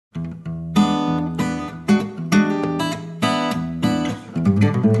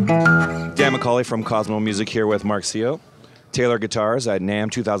Dan McCauley from Cosmo Music here with Marc Taylor Guitars at NAMM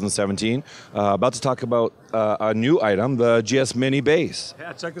 2017. About to talk about a new item, the GS Mini Bass.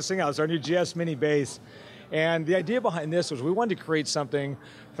 Yeah, check this thing out. It's our new GS Mini Bass. And the idea behind this was we wanted to create something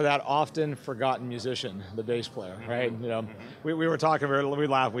for that often forgotten musician, the bass player, right? You know, we were talking, we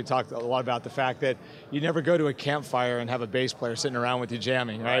laughed, we talked a lot about the fact that you never go to a campfire and have a bass player sitting around with you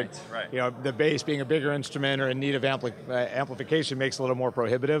jamming, right? Right. You know, the bass being a bigger instrument or in need of amplification makes it a little more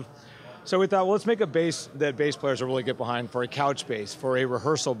prohibitive. So we thought, well, let's make a bass that bass players will really get behind for a couch bass, for a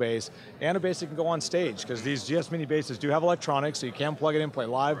rehearsal bass, and a bass that can go on stage, because these GS Mini basses do have electronics, so you can plug it in, play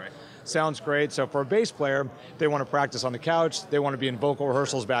live. Right. Sounds great. So for a bass player, they want to practice on the couch, they want to be in vocal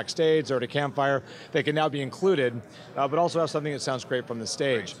rehearsals backstage or at a campfire, they can now be included, but also have something that sounds great from the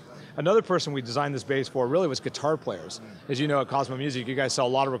stage. Right. Another person we designed this bass for really was guitar players. As you know, at Cosmo Music, you guys sell a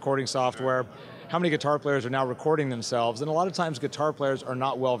lot of recording software. How many guitar players are now recording themselves? And a lot of times guitar players are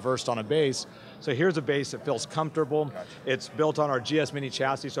not well versed on a bass. So here's a bass that feels comfortable. Gotcha. It's built on our GS Mini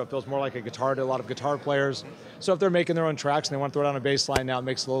chassis, so it feels more like a guitar to a lot of guitar players. So if they're making their own tracks and they want to throw it on a bass line now, it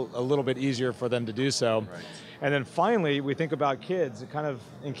makes it a little bit easier for them to do so. Right. And then finally, we think about kids, kind of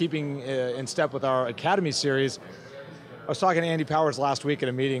in keeping in step with our Academy series. I was talking to Andy Powers last week at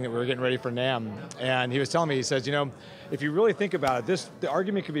a meeting that we were getting ready for NAMM, and he was telling me, he says, you know, if you really think about it, the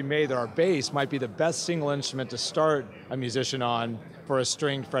argument could be made that our bass might be the best single instrument to start a musician on for a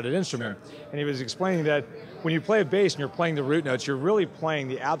stringed fretted instrument. Sure. And he was explaining that when you play a bass and you're playing the root notes, you're really playing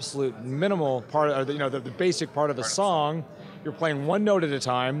the absolute minimal part, or the basic part of a song. You're playing one note at a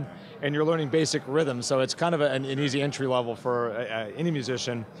time, and you're learning basic rhythm, so it's kind of an easy entry level for any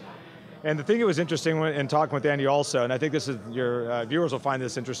musician. And the thing that was interesting in talking with Andy also, and I think this is your viewers will find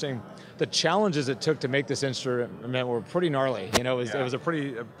this interesting, the challenges it took to make this instrument were pretty gnarly. You know, it was a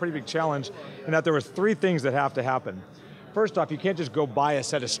pretty big challenge, in that there were three things that have to happen. First off, you can't just go buy a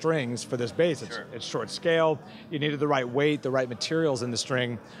set of strings for this bass. It's short scale. You needed the right weight, the right materials in the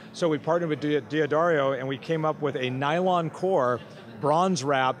string. So we partnered with Diodario, and we came up with a nylon core, bronze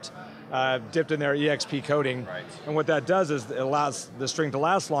wrapped, dipped in their EXP coating. Right. And what that does is it allows the string to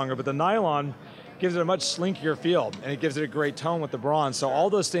last longer, but the nylon gives it a much slinkier feel, and it gives it a great tone with the bronze. So all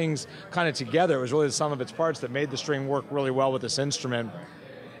those things kind of together, it was really the sum of its parts that made the string work really well with this instrument.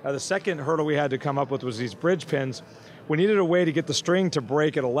 The second hurdle we had to come up with was these bridge pins. We needed a way to get the string to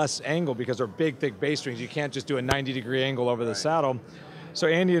break at a less angle, because they're big, thick bass strings. You can't just do a 90-degree angle over the saddle. So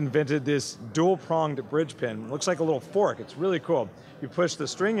Andy invented this dual-pronged bridge pin. It looks like a little fork. It's really cool. You push the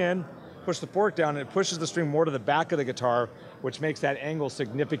string in, push the fork down, and it pushes the string more to the back of the guitar, which makes that angle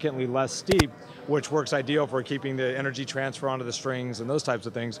significantly less steep, which works ideal for keeping the energy transfer onto the strings and those types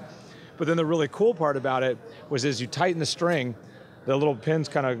of things. But then the really cool part about it was as you tighten the string, the little pins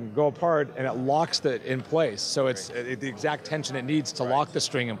kind of go apart and it locks it in place. So it's the exact tension it needs to lock the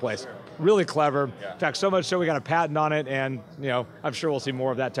string in place. Really clever. Yeah. In fact, so much so we got a patent on it, and you know, I'm sure we'll see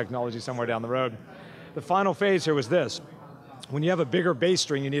more of that technology somewhere down the road. The final phase here was this. When you have a bigger bass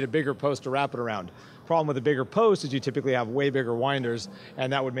string, you need a bigger post to wrap it around. Problem with a bigger post is you typically have way bigger winders,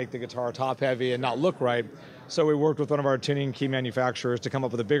 and that would make the guitar top heavy and not look right. So we worked with one of our tuning key manufacturers to come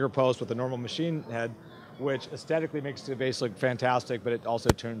up with a bigger post with a normal machine head, which aesthetically makes the bass look fantastic, but it also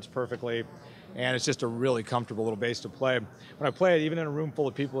tunes perfectly. And it's just a really comfortable little bass to play. When I play it, even in a room full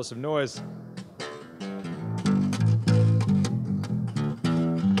of people with some noise,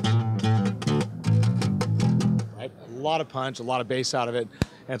 a lot of punch, a lot of bass out of it.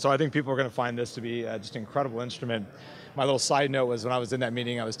 And so I think people are going to find this to be just an incredible instrument. My little side note was when I was in that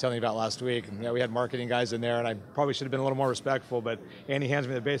meeting I was telling you about last week, and, you know, we had marketing guys in there, and I probably should have been a little more respectful, but Andy hands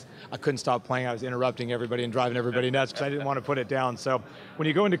me the bass. I couldn't stop playing. I was interrupting everybody and driving everybody nuts because I didn't want to put it down. So when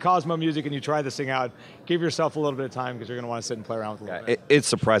you go into Cosmo Music and you try this thing out, give yourself a little bit of time, because you're going to want to sit and play around with it a little bit. It's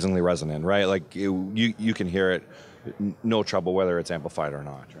surprisingly resonant, right? Like you can hear it, no trouble whether it's amplified or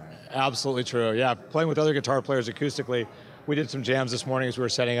not, right? Absolutely true, yeah. Playing with other guitar players acoustically, we did some jams this morning as we were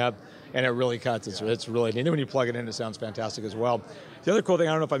setting up, and it really cuts. It's really neat. When you plug it in, it sounds fantastic as well. The other cool thing,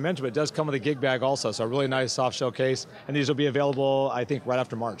 I don't know if I mentioned, but it does come with a gig bag also, so a really nice soft shell case, and these will be available, I think, right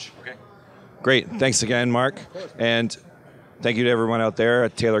after March. Okay. Great. Thanks again, Marc. And thank you to everyone out there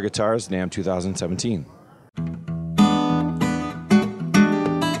at Taylor Guitars, NAMM 2017.